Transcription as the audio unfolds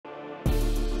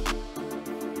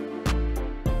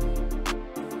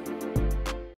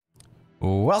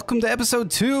Welcome to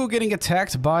episode 2, getting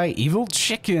attacked by evil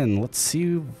chicken. Let's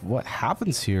see what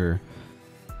happens here.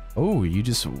 Oh, you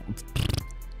just...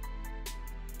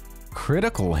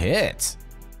 critical hit.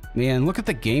 Man, look at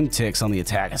the game ticks on the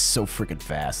attack. It's so freaking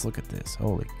fast. Look at this.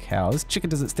 Holy cow. This chicken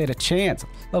doesn't stand a chance.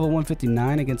 Level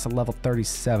 159 against a level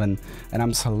 37. And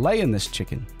I'm slaying this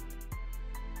chicken.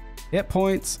 Hit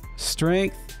points,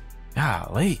 strength.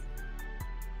 Golly.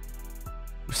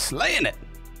 We're slaying it.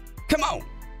 Come on.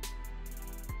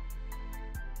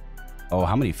 Oh,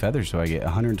 how many feathers do I get?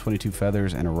 122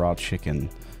 feathers and a raw chicken.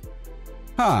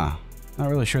 Huh. Not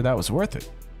really sure that was worth it.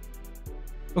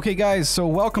 Okay, guys, so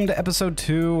welcome to episode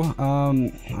 2.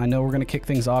 I know we're going to kick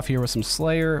things off here with some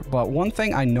Slayer, but one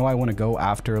thing I know I want to go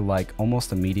after, like,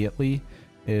 almost immediately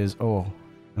is... Oh,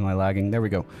 am I lagging? There we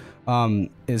go.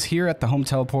 Is here at the home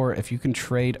teleport, if you can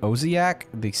trade Oziak,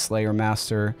 the Slayer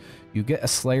Master, you get a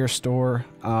Slayer store.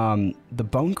 The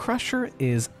Bone Crusher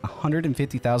is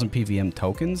 150,000 PVM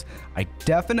tokens. I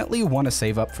definitely want to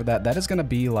save up for that. That is going to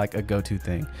be like a go-to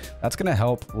thing. That's going to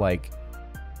help, like,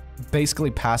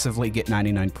 basically passively get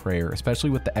 99 prayer, especially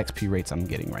with the XP rates I'm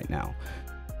getting right now.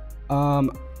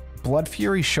 Blood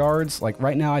Fury shards, like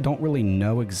right now I don't really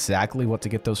know exactly what to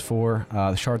get those for.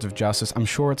 The Shards of Justice, I'm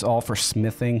sure it's all for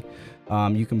smithing.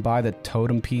 You can buy the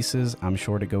totem pieces, I'm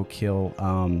sure, to go kill.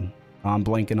 I'm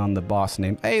blanking on the boss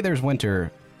name. Hey, there's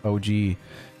Winter, OG.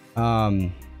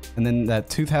 And then that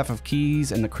Tooth Half of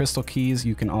Keys and the Crystal Keys,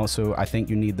 you can also, I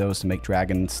think you need those to make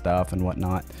dragon stuff and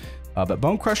whatnot. But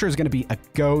Bone Crusher is going to be a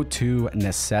go-to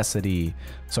necessity.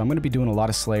 So I'm going to be doing a lot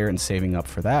of Slayer and saving up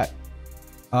for that.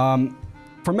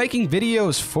 For making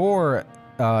videos for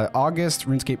August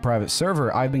RuneScape private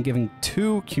server, I've been giving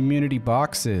 2 community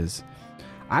boxes.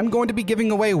 I'm going to be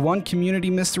giving away 1 community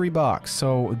mystery box.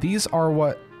 So these are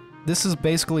what... This is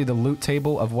basically the loot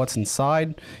table of what's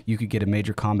inside. You could get a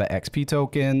major combat XP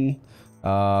token.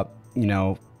 You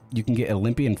know, you can get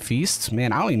Olympian feasts.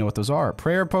 Man, I don't even know what those are.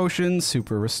 Prayer potions,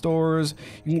 super restores.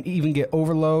 You can even get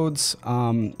overloads,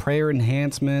 prayer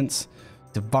enhancements,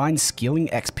 divine skilling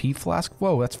XP flask.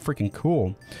 Whoa, that's freaking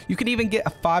cool. You can even get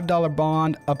a $5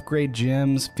 bond, upgrade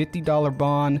gems, $50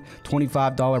 bond,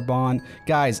 $25 bond.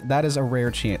 Guys, that is a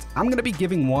rare chance. I'm going to be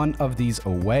giving one of these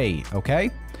away, okay?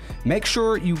 Make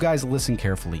sure you guys listen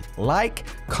carefully. Like,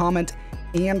 comment,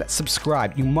 and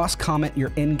subscribe. You must comment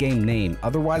your in-game name.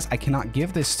 Otherwise, I cannot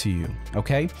give this to you,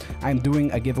 okay? I'm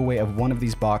doing a giveaway of one of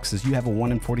these boxes. You have a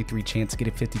 1 in 43 chance to get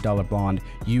a $50 bond.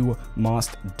 You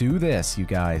must do this, you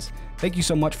guys. Thank you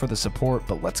so much for the support,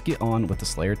 but let's get on with the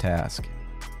Slayer task.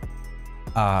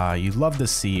 You love to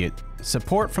see it.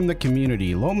 Support from the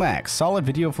community. Lomax, solid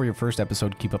video for your first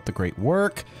episode. Keep up the great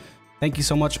work. Thank you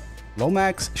so much,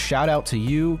 Lomax. Shout out to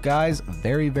you guys.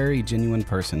 Very, very genuine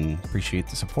person. Appreciate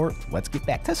the support. Let's get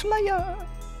back to Slayer.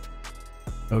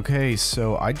 Okay,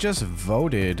 so I just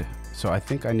voted. So I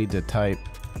think I need to type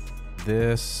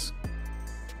this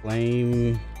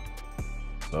claim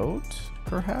vote,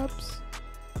 perhaps?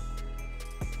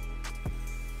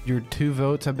 Your 2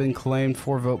 votes have been claimed.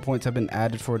 4 vote points have been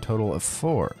added for a total of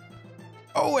 4.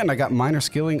 Oh, and I got minor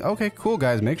skilling. Okay, cool,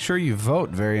 guys. Make sure you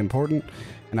vote. Very important.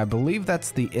 And I believe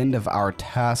that's the end of our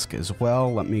task as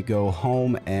well. Let me go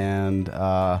home and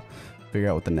figure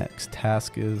out what the next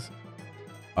task is.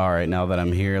 All right, now that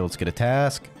I'm here, let's get a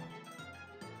task.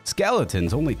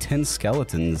 Skeletons, only 10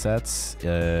 skeletons. That's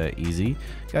easy.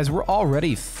 Guys, we're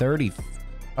already 30.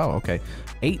 Oh, okay.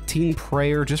 18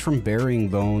 prayer just from burying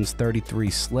bones, 33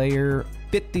 slayer,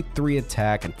 53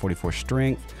 attack, and 44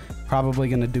 strength. Probably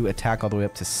going to do attack all the way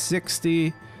up to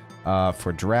 60.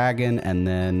 For dragon, and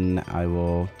then I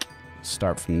will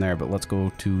start from there, but let's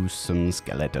go to some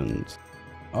skeletons.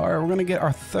 All right, we're gonna get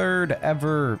our 3rd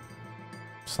ever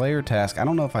Slayer task. I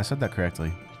don't know if I said that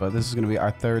correctly, but this is gonna be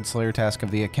our 3rd Slayer task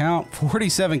of the account.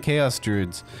 47 Chaos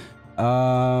Druids.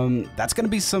 That's gonna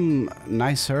be some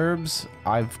nice herbs.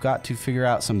 I've got to figure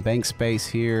out some bank space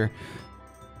here.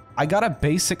 I got a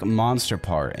basic monster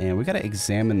part, and we gotta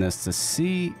examine this to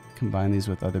see. Combine these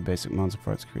with other basic monster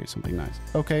parts to create something nice.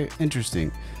 Okay,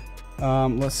 interesting.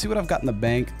 Let's see what I've got in the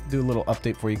bank. Do a little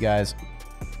update for you guys.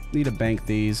 Need to bank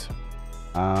these.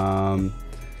 Got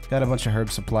a bunch of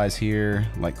herb supplies here,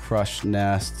 like crushed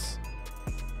nests,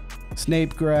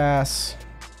 snape grass,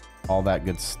 all that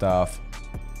good stuff.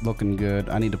 Looking good.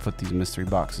 I need to put these mystery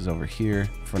boxes over here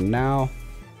for now.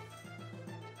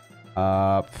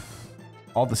 All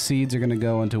the seeds are gonna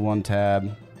go into one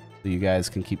tab. So you guys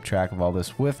can keep track of all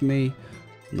this with me.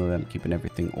 I know that I'm keeping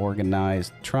everything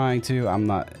organized. Trying to. I'm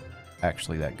not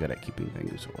actually that good at keeping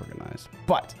things organized,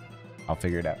 but I'll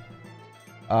figure it out.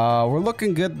 We're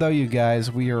looking good though, you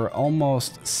guys. We are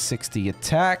almost 60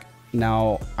 attack.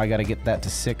 Now I got to get that to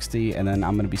 60, and then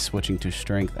I'm going to be switching to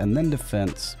strength and then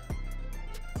defense.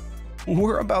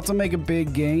 We're about to make a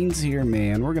big gains here,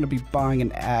 man. We're going to be buying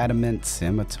an adamant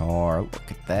scimitar. Look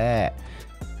at that.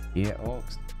 Yeah, oh,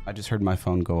 I just heard my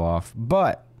phone go off.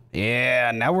 But,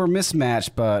 yeah, now we're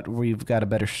mismatched, but we've got a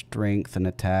better strength and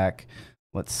attack.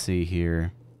 Let's see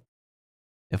here.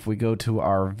 If we go to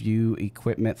our view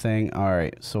equipment thing, all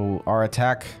right, so our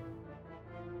attack,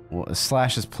 well,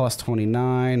 slash is plus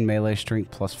 29, melee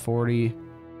strength plus 40.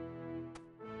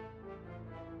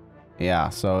 Yeah,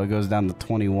 so it goes down to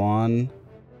 21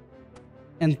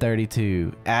 and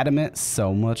 32. Adamant,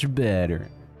 so much better.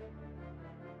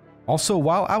 Also,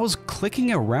 while I was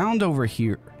clicking around over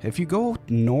here, if you go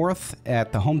north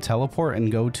at the home teleport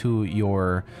and go to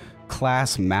your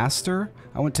class master,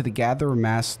 I went to the gatherer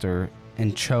master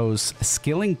and chose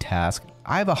skilling task.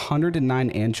 I have 109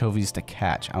 anchovies to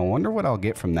catch. I wonder what I'll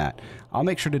get from that. I'll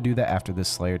make sure to do that after this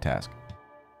slayer task.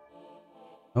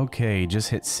 Okay, just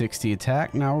hit 60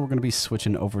 attack. Now we're going to be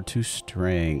switching over to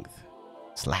strength.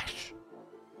 Slash.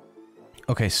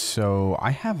 Okay, so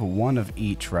I have one of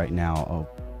each right now. Oh,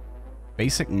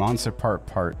 basic monster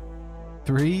part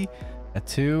 3, a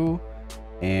 2,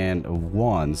 and a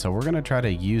 1. So we're going to try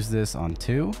to use this on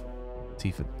 2. See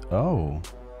if it... Oh.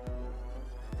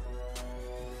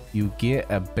 You get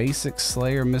a basic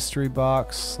Slayer mystery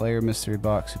box,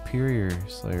 superior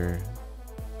Slayer.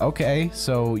 Okay,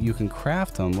 so you can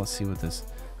craft them. Let's see what this...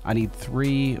 I need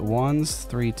 3 1s,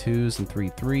 3 2s, and 3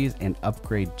 3s, and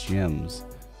upgrade gems.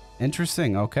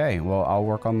 Interesting. Okay, well, I'll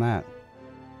work on that.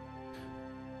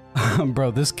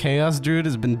 Bro, this Chaos Druid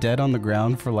has been dead on the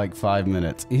ground for like 5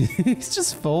 minutes. He's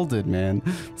just folded, man.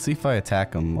 Let's see if I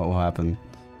attack him, what will happen.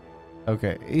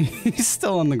 Okay, he's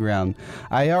still on the ground.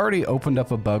 I already opened up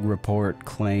a bug report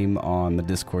claim on the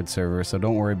Discord server, so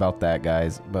don't worry about that,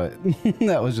 guys. But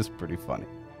that was just pretty funny.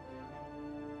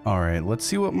 Alright, let's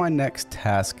see what my next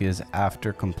task is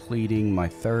after completing my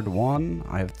 3rd one.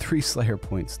 I have 3 Slayer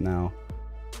points now.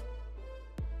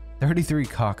 33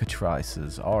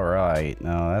 cockatrices. Alright,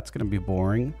 now that's going to be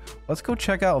boring. Let's go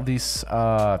check out these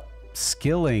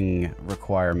skilling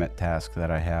requirement task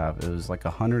that I have. It was like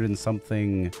 100 and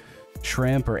something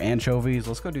shrimp or anchovies.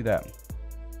 Let's go do that.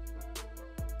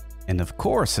 And of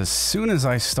course, as soon as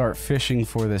I start fishing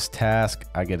for this task,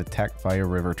 I get attacked by a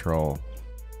river troll.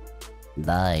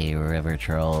 Die, river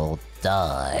troll,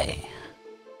 die.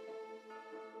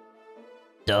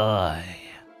 Die.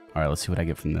 Alright, let's see what I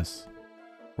get from this.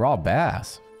 Raw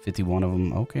bass. 51 of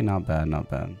them. Okay, not bad, not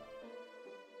bad.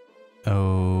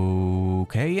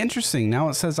 Okay, interesting. Now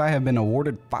it says I have been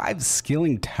awarded 5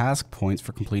 skilling task points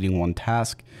for completing 1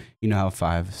 task. You know how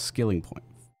 5 skilling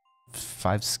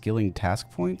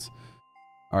task points?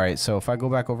 Alright, so if I go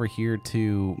back over here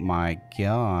to my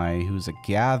guy who's a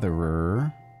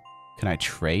gatherer, can I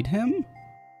trade him?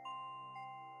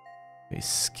 A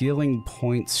skilling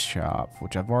points shop,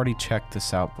 which I've already checked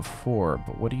this out before,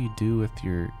 but what do you do with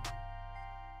your...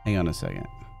 Hang on a second.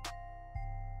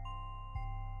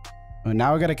 Oh,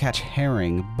 now I gotta catch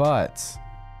herring, but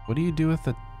what do you do with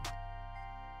the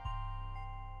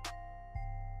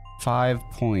 5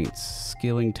 points?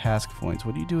 Skilling task points.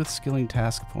 What do you do with skilling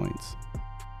task points?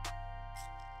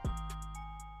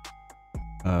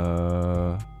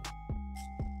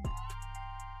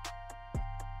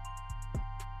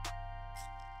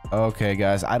 Okay,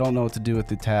 guys, I don't know what to do with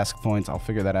the task points. I'll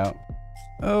figure that out.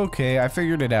 Okay, I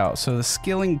figured it out. So the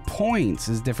skilling points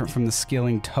is different from the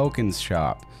skilling tokens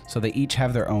shop. So they each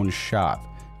have their own shop.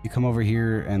 You come over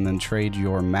here and then trade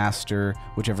your master,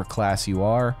 whichever class you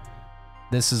are.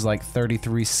 This is like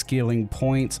 33 skilling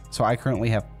points. So I currently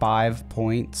have 5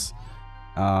 points.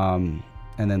 And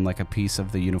then like a piece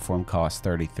of the uniform costs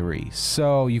 33.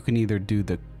 So you can either do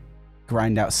the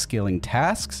grind out skilling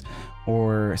tasks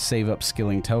or save up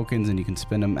skilling tokens, and you can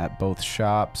spend them at both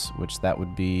shops, which that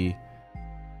would be...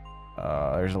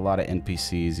 there's a lot of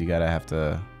NPCs. You gotta have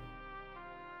to...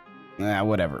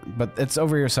 whatever. But it's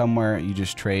over here somewhere. You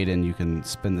just trade and you can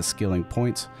spend the skilling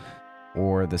points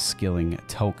or the skilling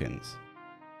tokens.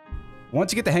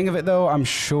 Once you get the hang of it, though, I'm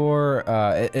sure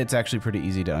it's actually pretty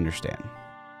easy to understand.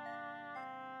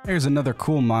 Here's another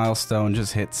cool milestone.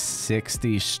 Just hit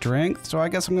 60 strength. So I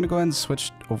guess I'm going to go ahead and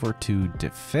switch over to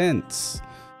defense.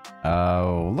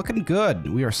 Looking good.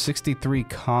 We are 63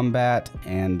 combat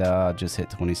and just hit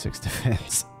 26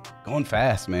 defense. Going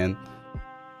fast, man.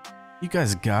 You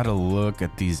guys gotta look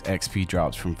at these XP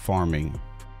drops from farming.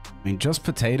 I mean, just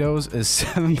potatoes is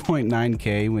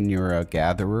 7.9k when you're a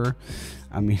gatherer.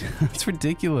 I mean, that's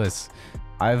ridiculous.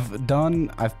 I've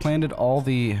planted all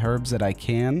the herbs that I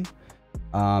can,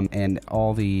 and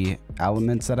all the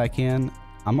elements that I can.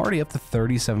 I'm already up to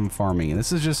 37 farming, and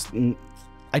this is just,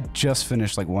 I just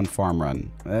finished like one farm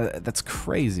run. That's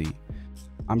crazy.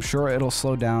 I'm sure it'll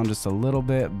slow down just a little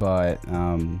bit, but,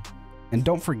 and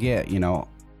don't forget, you know,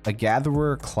 a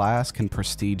gatherer class can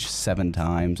prestige 7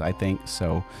 times, I think.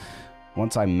 So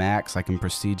once I max, I can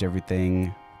prestige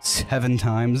everything 7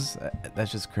 times.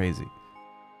 That's just crazy.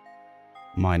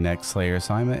 My next Slayer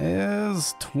assignment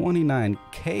is 29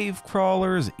 cave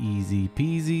crawlers. Easy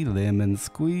peasy, lemon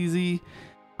squeezy.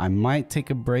 I might take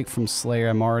a break from Slayer.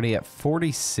 I'm already at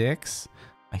 46,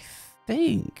 I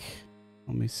think.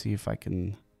 Let me see if I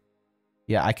can.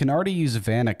 Yeah, I can already use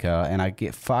Vanica, and I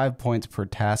get 5 points per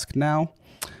task now,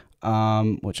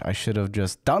 which I should have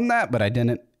just done that, but I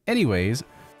didn't. Anyways,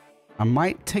 I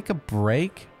might take a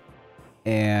break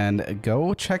and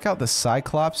go check out the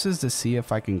Cyclopses to see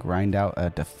if I can grind out a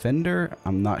defender.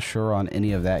 I'm not sure on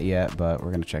any of that yet, but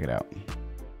we're gonna check it out.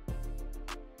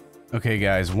 Okay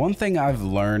guys, one thing I've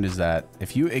learned is that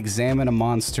if you examine a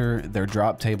monster, their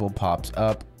drop table pops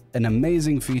up. An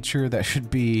amazing feature that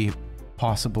should be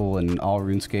possible in all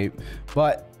RuneScape,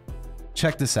 but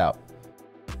check this out.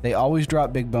 They always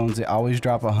drop big bones, they always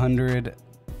drop 100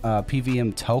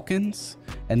 PVM tokens,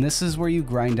 and this is where you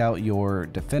grind out your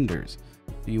defenders.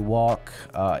 You walk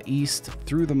east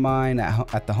through the mine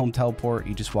at the home teleport.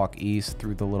 You just walk east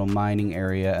through the little mining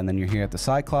area, and then you're here at the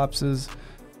Cyclopses.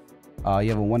 You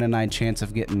have a 1 in 9 chance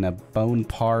of getting a bone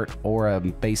part or a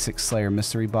basic Slayer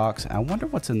mystery box. I wonder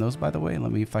what's in those, by the way.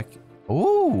 Let me if I can.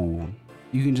 Ooh,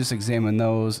 you can just examine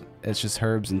those. It's just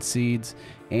herbs and seeds,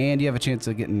 and you have a chance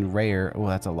of getting rare. Oh,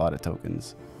 that's a lot of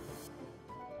tokens.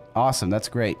 Awesome, that's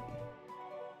great.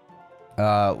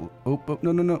 Oh,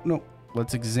 no.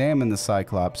 Let's examine the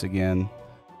Cyclops again.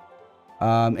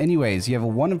 Anyways, you have a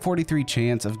 1 in 43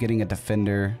 chance of getting a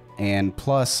defender, and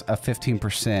plus a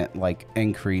 15% like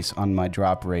increase on my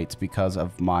drop rates because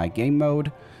of my game mode.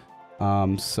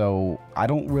 So I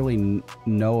don't really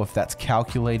know if that's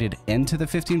calculated into the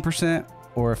 15%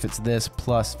 or if it's this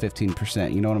plus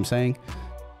 15%. You know what I'm saying?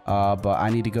 But I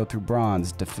need to go through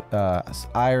bronze,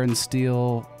 iron,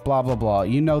 steel, blah, blah, blah.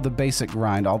 You know the basic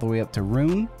grind all the way up to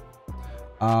rune.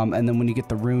 And then when you get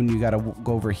the rune, you gotta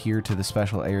go over here to the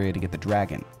special area to get the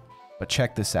dragon. But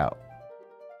check this out.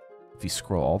 If you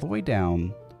scroll all the way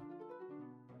down,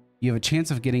 you have a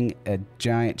chance of getting a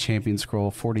giant champion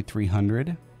scroll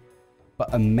 4300.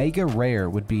 But a mega rare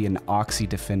would be an Oxy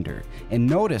Defender. And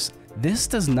notice, this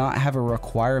does not have a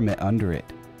requirement under it.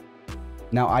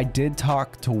 Now, I did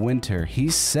talk to Winter. He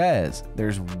says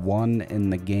there's 1 in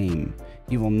the game.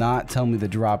 He will not tell me the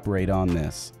drop rate on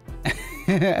this.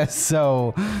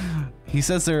 So he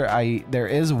says there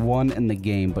is 1 in the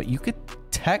game, but you could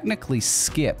technically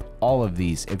skip all of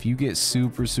these if you get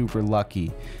super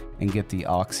lucky and get the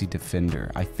Oxy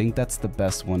Defender. I think that's the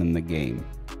best one in the game.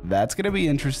 That's gonna be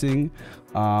interesting.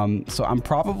 So I'm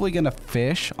probably gonna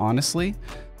fish, honestly,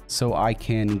 so I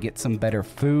can get some better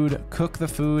food, cook the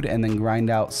food, and then grind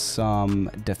out some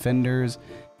defenders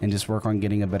and just work on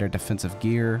getting a better defensive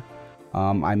gear.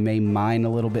 I may mine a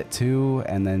little bit too,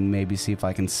 and then maybe see if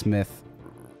I can smith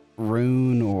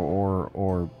rune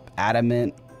or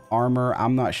adamant armor.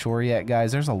 I'm not sure yet,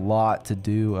 guys. There's a lot to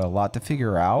do, a lot to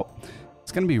figure out.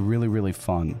 It's gonna be really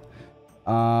fun.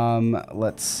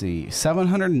 Let's see,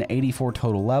 784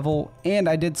 total level, and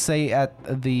I did say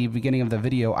at the beginning of the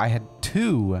video I had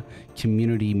 2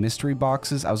 community mystery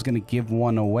boxes. I was gonna give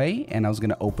one away, and I was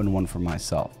gonna open one for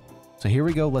myself. So here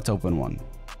we go. Let's open one.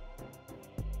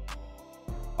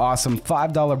 Awesome,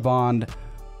 $5 bond,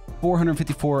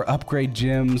 454 upgrade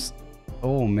gems.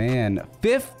 Oh man,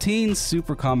 15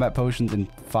 super combat potions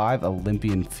and 5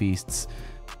 Olympian feasts.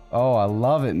 Oh, I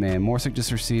love it, man. Morcic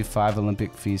just received 5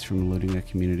 Olympic feasts from looting a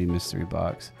community mystery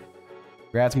box.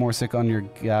 Congrats, Morcic, on your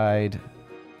guide.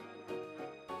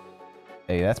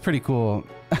 Hey, that's pretty cool.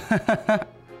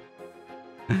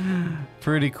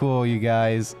 Pretty cool, you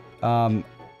guys.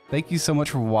 Thank you so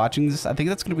much for watching this. I think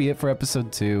that's going to be it for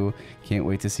episode 2. Can't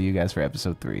wait to see you guys for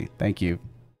episode 3. Thank you.